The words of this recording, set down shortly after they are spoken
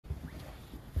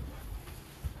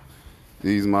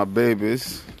These my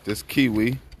babies. This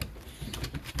Kiwi.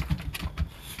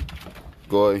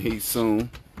 Go and heat soon.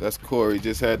 That's Corey,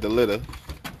 just had the litter.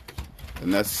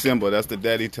 And that's Simba. That's the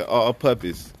daddy to all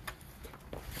puppies.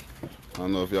 I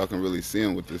don't know if y'all can really see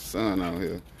him with this sun out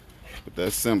here. But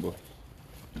that's Simba.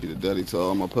 He the daddy to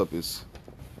all my puppies.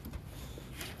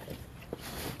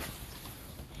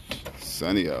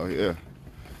 Sunny out here.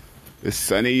 It's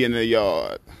sunny in the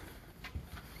yard.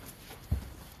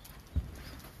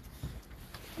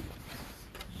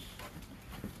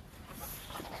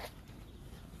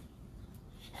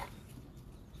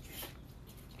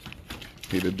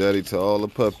 He the daddy to all the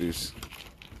puppies.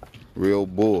 Real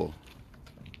bull.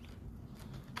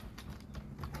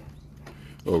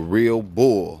 A real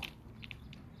bull.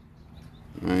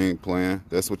 I ain't playing.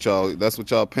 That's what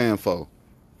y'all paying for.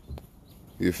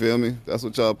 You feel me? That's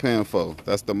what y'all paying for.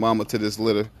 That's the mama to this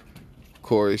litter.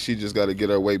 Corey, she just got to get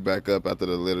her weight back up after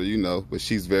the litter, you know. But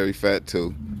she's very fat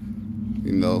too.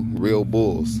 You know, real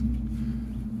bulls.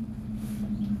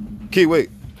 Key, wait.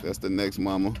 That's the next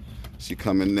mama. She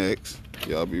coming next.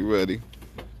 Y'all be ready.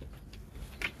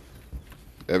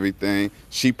 Everything.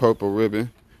 She purple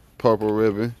ribbon. Purple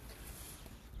ribbon.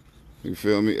 You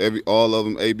feel me? All of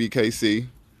them abkc.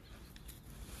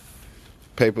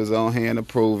 Papers on hand to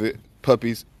prove it.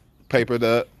 Puppies papered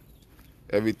up.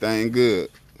 Everything good.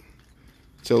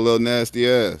 It's your little nasty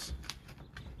ass.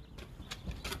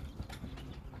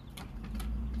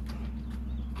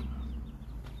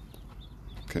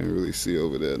 Can't really see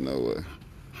over there, no way.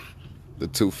 The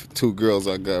two girls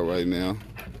I got right now.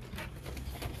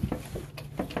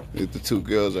 These the two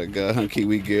girls I got. Huh,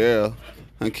 Kiwi girl.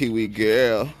 Huh, Kiwi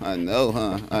girl. I know,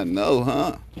 huh? I know,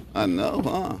 huh? I know,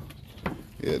 huh?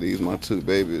 Yeah, these my two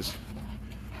babies.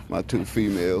 My two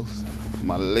females.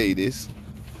 My ladies.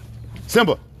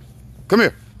 Simba, come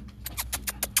here.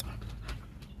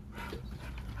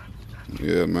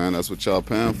 Yeah, man, that's what y'all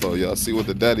paying for. Y'all see what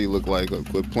the daddy look like.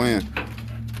 Quit playing.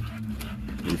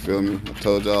 You feel me? I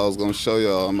told y'all I was gonna show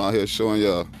y'all. I'm out here showing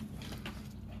y'all.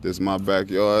 This is my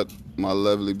backyard, my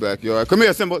lovely backyard. Come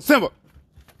here, Simba. Simba,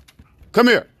 come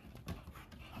here.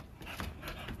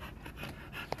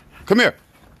 Come here.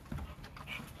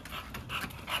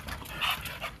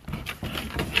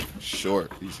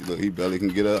 Short. You see, look, he barely can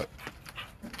get up.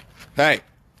 Hey.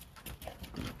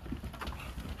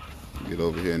 Get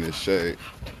over here in this shade.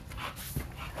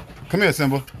 Come here,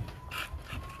 Simba.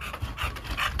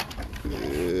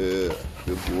 Yeah,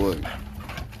 good boy.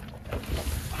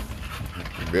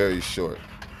 Very short.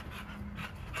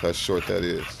 How short that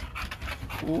is.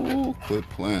 Ooh, quit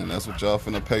playing. That's what y'all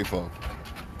finna pay for.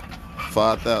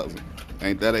 5,000.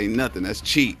 Ain't nothing. That's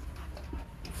cheap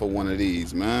for one of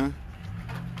these, man.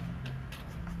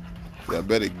 Y'all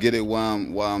better get it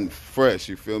while I'm fresh.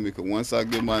 You feel me? Cause once I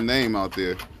get my name out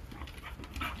there.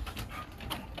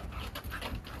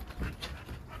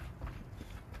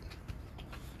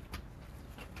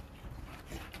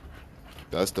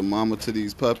 That's the mama to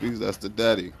these puppies. That's the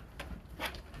daddy.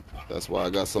 That's why I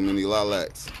got so many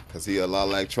lilacs. Cause he a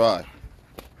lilac try.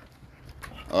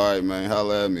 All right, man.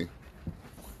 Holla at me.